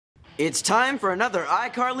It's time for another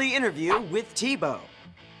iCarly interview with Tebow.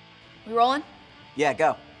 We rolling? Yeah,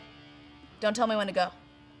 go. Don't tell me when to go.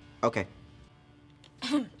 Okay.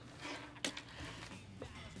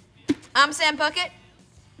 I'm Sam Puckett,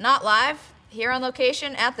 not live, here on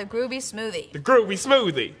location at the Groovy Smoothie. The Groovy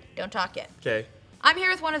Smoothie. Don't talk yet. Okay. I'm here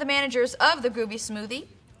with one of the managers of the Groovy Smoothie,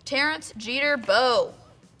 Terrence Jeter Bow.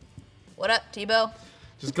 What up, Tebow?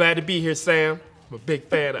 Just glad to be here, Sam. I'm a big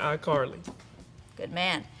fan of iCarly. Good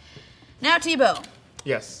man. Now, Tebow,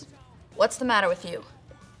 Yes. what's the matter with you?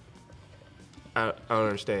 I don't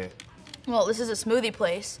understand. Well, this is a smoothie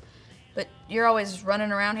place, but you're always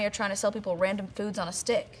running around here trying to sell people random foods on a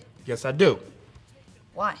stick. Yes, I do.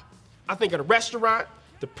 Why? I think at a restaurant,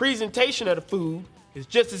 the presentation of the food is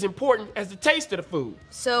just as important as the taste of the food.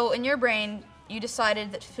 So, in your brain, you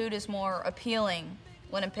decided that food is more appealing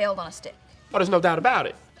when impaled on a stick. Oh, there's no doubt about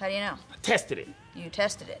it. How do you know? I tested it. You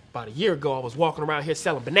tested it. About a year ago, I was walking around here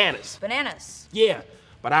selling bananas. Bananas. Yeah,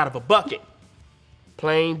 but out of a bucket.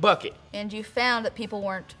 Plain bucket. And you found that people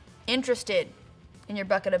weren't interested in your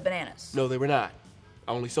bucket of bananas. No, they were not.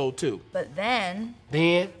 I only sold 2. But then,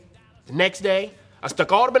 Then, the next day, I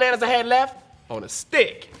stuck all the bananas I had left on a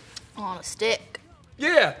stick. on a stick.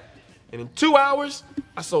 Yeah. And in 2 hours,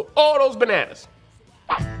 I sold all those bananas.